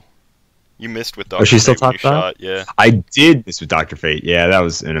still. You missed with Dr. Oh, she's still Fate when you top shot, yeah. I did miss with Dr. Fate. Yeah, that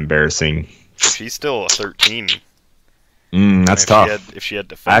was an embarrassing. She's still a 13. That's tough. If she had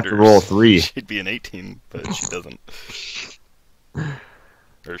I have defenders, to roll 3. she'd be an 18, but she doesn't.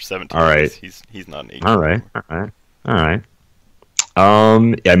 or 17. All right. He's not an 18. All right. All right.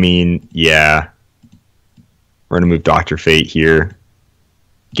 I mean, yeah. We're gonna move Dr. Fate here.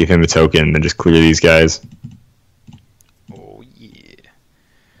 Give him a token, and then just clear these guys. Oh yeah.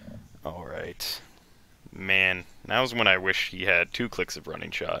 All right. Man, now's when I wish he had 2 clicks of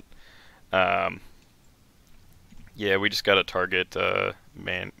running shot. Yeah, we just gotta target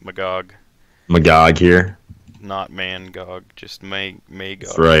Magog. Magog here. Not Mangog, just Magog.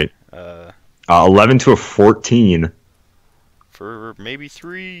 That's right. 11 to a 14. For maybe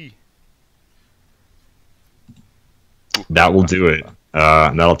 3. Ooh, that will do it.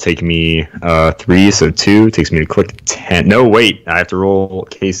 That'll take me 3, so 2 takes me to click 10. No, wait, I have to roll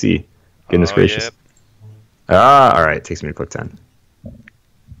KC. Goodness gracious. Yep. All right, takes me to click 10.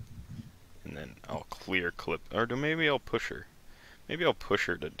 And then I'll clear clip, or maybe I'll push her. Maybe I'll push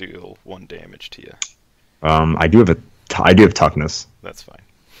her to deal 1 damage to you. I do have toughness. That's fine.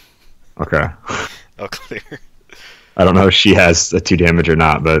 Okay. I'll clear. I don't know if she has a 2 damage or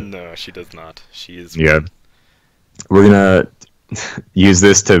not, but No, she does not. She is. yeah. We're gonna use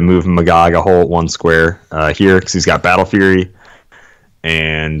this to move Magog a whole 1 square here because he's got Battle Fury,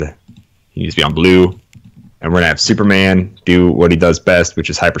 and he needs to be on blue. And we're gonna have Superman do what he does best, which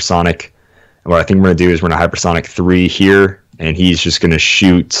is hypersonic. And what I think we're gonna do is we're gonna hypersonic 3 here, and he's just gonna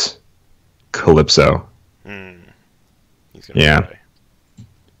shoot Calypso. He's gonna Yeah. die.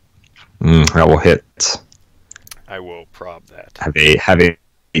 That will hit. I will prob that. Have a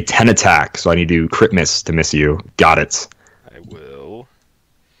 10 attack, so I need to crit miss to miss you. Got it. I will.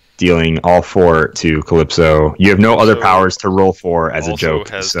 Dealing all 4 to Calypso. You have no other Also- powers to roll for as a Also joke,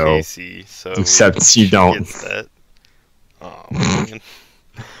 has so KC, so except you she don't. gets that. Oh man.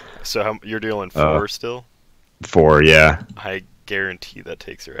 So you're dealing 4 still? 4, yeah. I guarantee that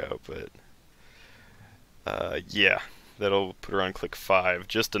takes her out, but yeah, that'll put her on click 5,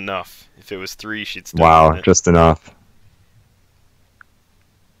 just enough. If it was 3, she'd still Wow, win it. just enough.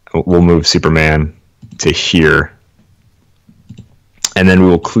 We'll move Superman to here. And then we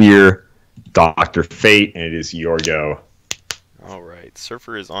will clear Dr. Fate, and it is your go. Alright,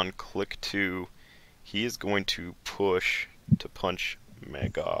 Surfer is on click 2. He is going to push to punch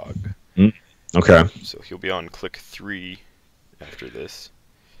Magog. Okay. So he'll be on click 3 after this.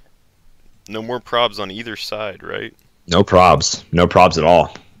 No more probs on either side, right? No probs. No probs at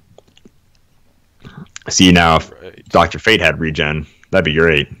all. See, now if Right. Dr. Fate had regen, that'd be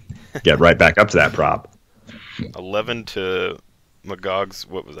great. Get right back up to that prop. 11 to Magog's,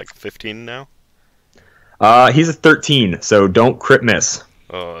 what was like 15 now? He's a 13, so don't crit miss.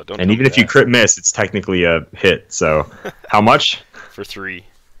 Don't And tell even me if you that. crit miss, it's technically a hit. So how much? For 3.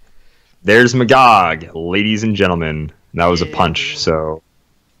 There's Magog, ladies and gentlemen. That was a punch, so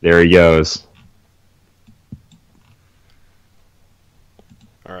there he goes.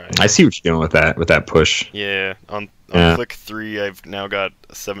 Alright. I see what you're doing with that push. Yeah, on Yeah. click 3, I've now got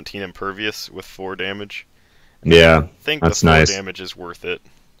 17 impervious with 4 damage. Yeah, I think that's the 4 nice. damage is worth it.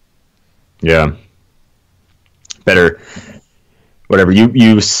 Yeah. Better. Whatever.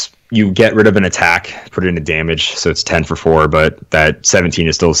 You get rid of an attack, put it into damage, so it's 10 for 4, but that 17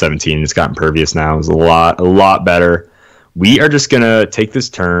 is still 17. It's got impervious now. It's a lot better. We are just going to take this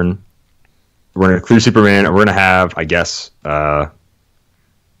turn. We're going to clear Superman, and we're going to have, I guess, Dr.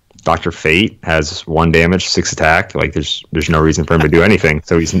 Fate has 1 damage, 6 attack. Like, there's no reason for him to do anything,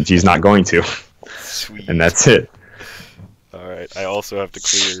 so he's not going to. Sweet. And that's it. Alright, I also have to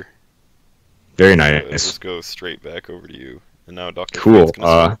clear. Very So nice. let's go straight back over to you. And now Dr. Cool. Fate's gonna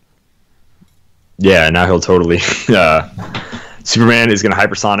start. Yeah, now he'll totally. Superman is going to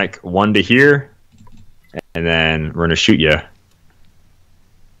hypersonic 1 to here, and then we're going to shoot you.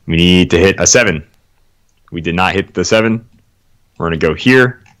 We need to hit a 7. We did not hit the 7. We're going to go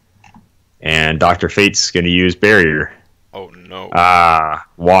here, and Dr. Fate's going to use barrier. Oh no.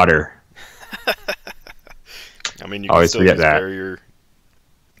 Water. I mean, you can always still forget use that. barrier.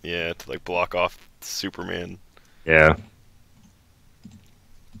 Yeah, to like block off Superman. Yeah.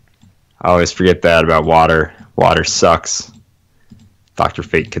 I always forget that about water. Water sucks. Dr.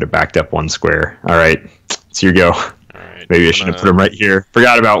 Fate could have backed up 1 square. All right, it's your go. Alright. Maybe I should have put him right here.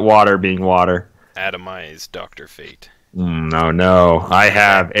 Forgot about water being water. Atomize Dr. Fate. No. I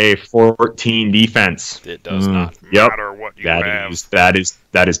have a 14 defense. It does not Yep. matter what you That have.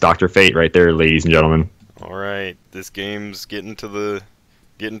 is Dr. Fate right there, ladies and gentlemen. Alright, this game's getting to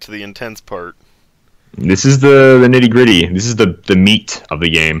the intense part. This is the nitty gritty. This is the meat of the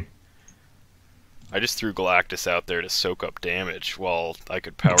game. I just threw Galactus out there to soak up damage while I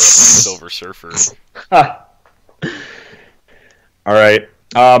could power up my Silver Surfer. All right.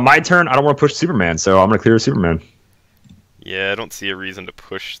 My turn. I don't want to push Superman, so I'm going to clear Superman. Yeah, I don't see a reason to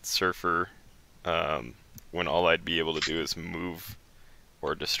push Surfer when all I'd be able to do is move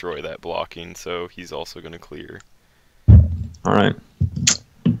or destroy that blocking, so he's also going to clear. Alright.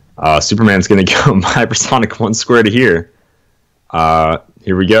 Superman's going to go Hypersonic 1 square to here.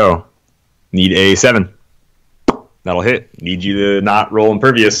 Here we go. Need a 7. That'll hit. Need you to not roll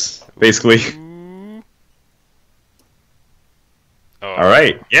Impervious, basically. Oh,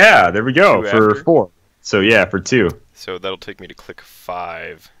 Alright, yeah, there we go, for after? 4. So yeah, for 2. So that'll take me to click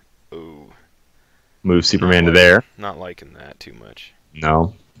 5. Ooh. Move Superman to there. Not liking that too much.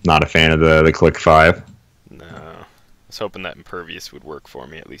 No, not a fan of the click 5. No. I was hoping that Impervious would work for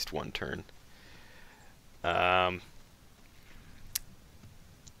me at least one turn. I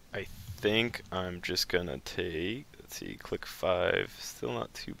think I'm just gonna take, let's see, click 5, still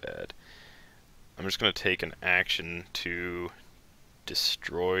not too bad. I'm just gonna take an action to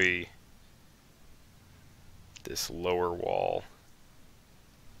destroy this lower wall.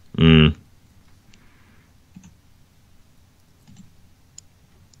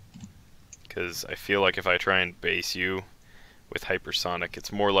 Because I feel like if I try and base you with Hypersonic,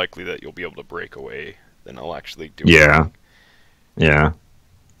 it's more likely that you'll be able to break away than I'll actually do it. Yeah.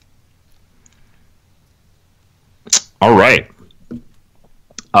 Alright.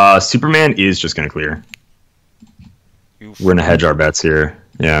 Superman is just going to clear. Oof. We're going to hedge our bets here.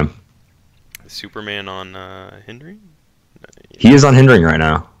 Yeah. Superman on hindering? He is on hindering right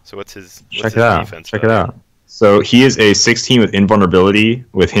now. So what's his Check it out. defense? Check it out. So he is a 16 with invulnerability.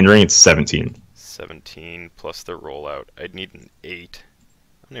 With hindering, it's 17. 17 plus the rollout. I'd need an 8.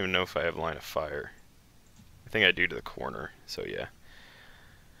 I don't even know if I have line of fire. I think I do to the corner, so yeah.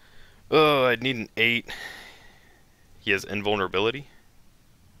 Oh, I'd need an 8. He has invulnerability?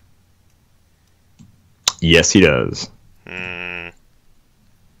 Yes, he does. And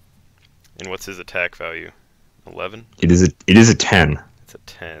what's his attack value? 11? It is a 10. It's a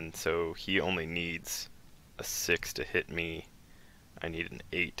 10, so he only needs a 6 to hit me. I need an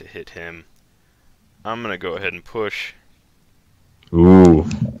 8 to hit him. I'm gonna go ahead and push. Ooh.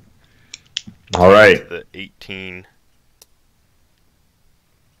 Alright. The 18.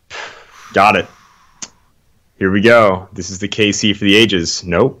 Got it. Here we go. This is the KC for the ages.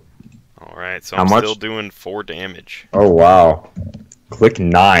 Nope. Alright, so How I'm much? still doing 4 damage. Oh, wow. Click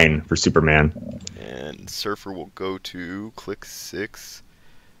 9 for Superman. And Surfer will go to click 6,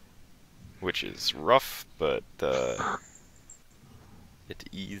 which is rough, but it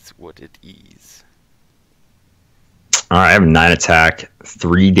is what it is. Alright, I have 9 attack,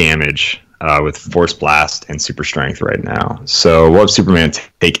 3 damage with Force Blast and Super Strength right now. So we'll have Superman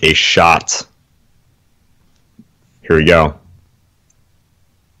take a shot. Here we go.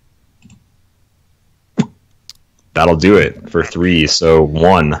 That'll do it for 3, so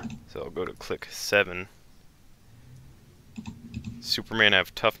 1. So I'll go to click 7. Superman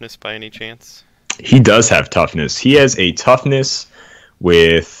have toughness by any chance? He does have toughness. He has a toughness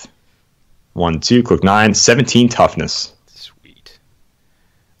with 1, 2, click 9, 17 toughness. Sweet.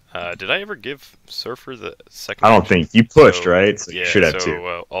 Did I ever give Surfer the second? I don't action? think. You pushed, So, right? So yeah, you should have so,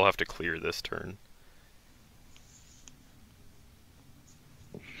 2. I'll have to clear this turn.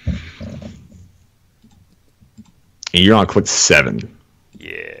 And you're on click 7.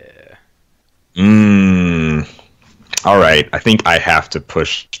 Yeah. Alright, I think I have to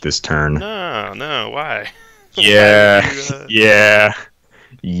push this turn. No, why? Yeah, Why would you,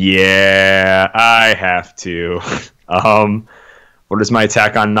 yeah, I have to. What is my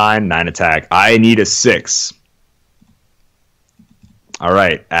attack on 9? 9 attack. I need a 6.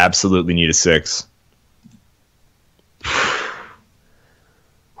 Alright, absolutely need a 6.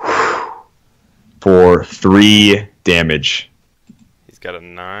 For 3 damage. He's got a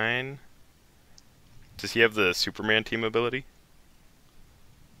 9. Does he have the Superman team ability?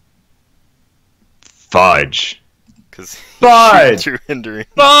 Fudge. Because Fudge! you're hindering.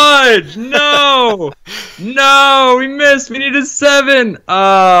 Fudge! No! No! We missed! We need a 7!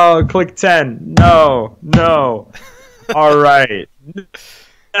 Oh, click 10. No. Alright. No,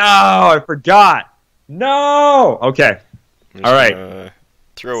 I forgot. No! Okay. Alright.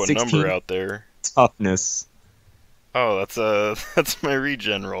 Throw a 16. number out there. Toughness. Oh, that's my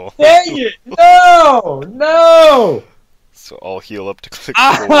regen roll. Dang it! No! So I'll heal up to click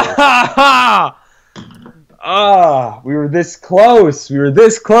 4. We were this close. We were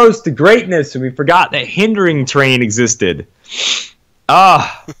this close to greatness, and we forgot that hindering train existed. So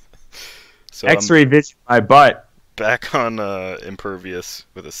X-ray vision my butt. back on Impervious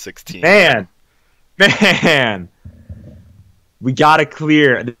with a 16. Man. We gotta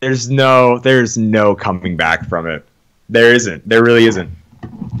clear. There's no coming back from it. There isn't. There really isn't.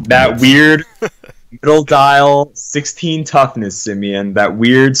 That weird Middle dial, 16 toughness, Simeon. That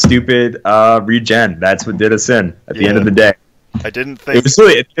weird, stupid regen. That's what did us in at the end of the day. I didn't think it was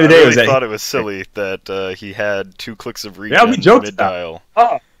silly. At the end of the day, I really thought it was silly that he had 2 clicks of regen mid dial.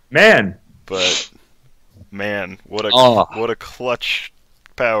 Oh man! But man, what a clutch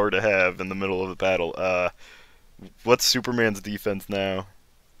power to have in the middle of the battle. What's Superman's defense now?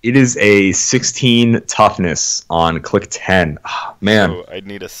 It is a 16 toughness on click 10. Oh, man. So I'd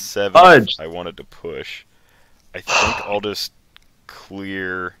need a 7 if I wanted to push. I think I'll just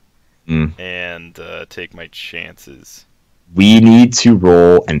clear and take my chances. We need to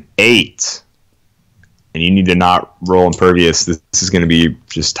roll an 8. And you need to not roll impervious. This is going to be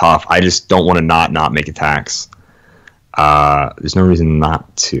just tough. I just don't want to not make attacks. There's no reason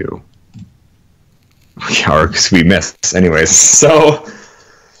not to. Or because we missed. Anyways, so...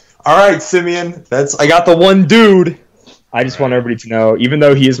 Alright, Simeon. I got the one dude. I just want everybody to know, even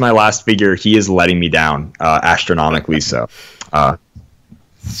though he is my last figure, he is letting me down, astronomically so.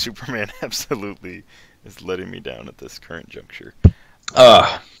 Superman absolutely is letting me down at this current juncture.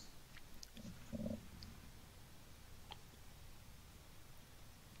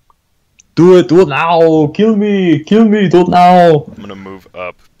 Do it now! Kill me, do it now! I'm gonna move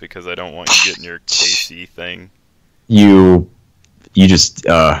up because I don't want you getting your KC thing. You just,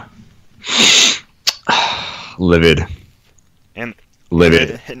 livid. And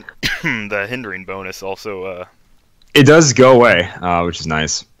livid. The hindering bonus also, it does go away, which is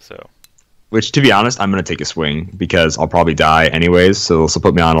nice. So. Which, to be honest, I'm going to take a swing, because I'll probably die anyways, so this will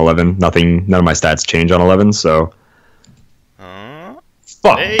put me on 11. None of my stats change on 11, so...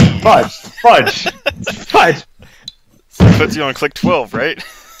 Hey. Fudge! So it puts you on click 12, right?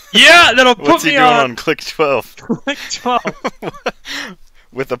 Yeah, that'll put What's me he doing on click 12? Click 12.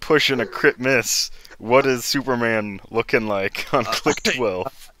 With a push and a crit miss, what is Superman looking like on click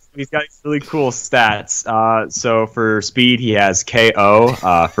 12? He's got really cool stats. So for speed, he has KO.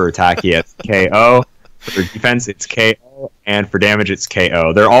 For attack, he has KO. For defense, it's KO. And for damage, it's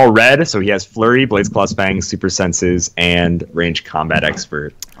KO. They're all red, so he has Flurry, Blaze Claws, Fangs, Super Senses, and Range Combat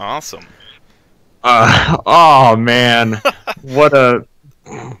Expert. Awesome. Oh, man. What a...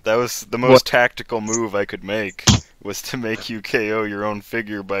 That was the most tactical move I could make, was to make you KO your own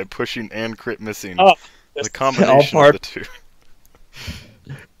figure by pushing and crit missing. The combination of the two.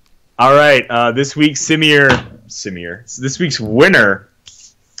 All right, this week's this week's winner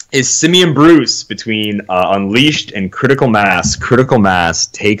is Simeon Bruce between Unleashed and Critical Mass. Critical Mass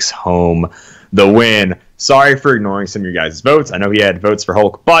takes home the win. Sorry for ignoring some of your guys' votes. I know he had votes for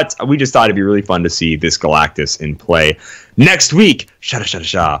Hulk, but we just thought it'd be really fun to see this Galactus in play. Next week,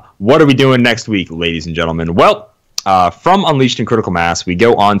 what are we doing next week, ladies and gentlemen? Well, from Unleashed and Critical Mass, we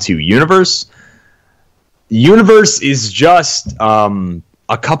go on to Universe. Universe is just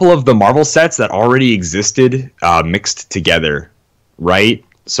a couple of the Marvel sets that already existed mixed together, right?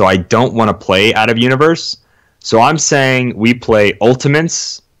 So I don't want to play out of Universe. So I'm saying we play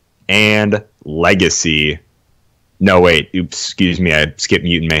Ultimates and Legacy. No, wait. Oops, excuse me. I skipped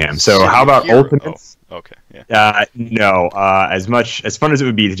Mutant Mayhem. So how about Ultimates? Oh, okay. Yeah. No. As fun as it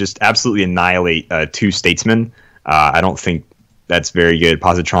would be to just absolutely annihilate 2 Statesmen, I don't think that's very good.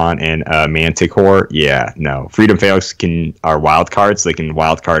 Positron and Manticore. Yeah, no. Freedom Phalanx are wild cards. So they can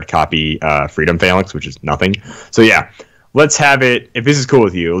wild card copy Freedom Phalanx, which is nothing. So yeah, let's have it. If this is cool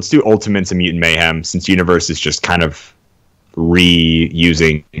with you, let's do Ultimates and Mutant Mayhem, since Universe is just kind of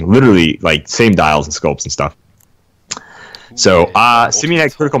reusing literally like same dials and sculpts and stuff. So Simeon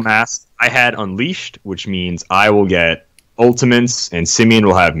had Critical Mass. I had Unleashed, which means I will get Ultimates, and Simeon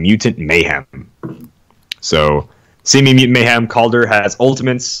will have Mutant Mayhem. So Simeon, Mutant Mayhem, Calder has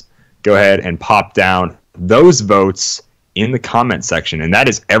Ultimates. Go ahead and pop down those votes in the comment section. And that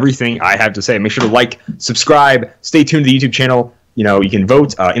is everything I have to say. Make sure to like, subscribe, stay tuned to the YouTube channel. You know, you can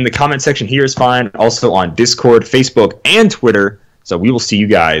vote in the comment section here is fine. Also on Discord, Facebook, and Twitter. So we will see you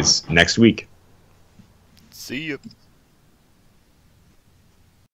guys next week. See you.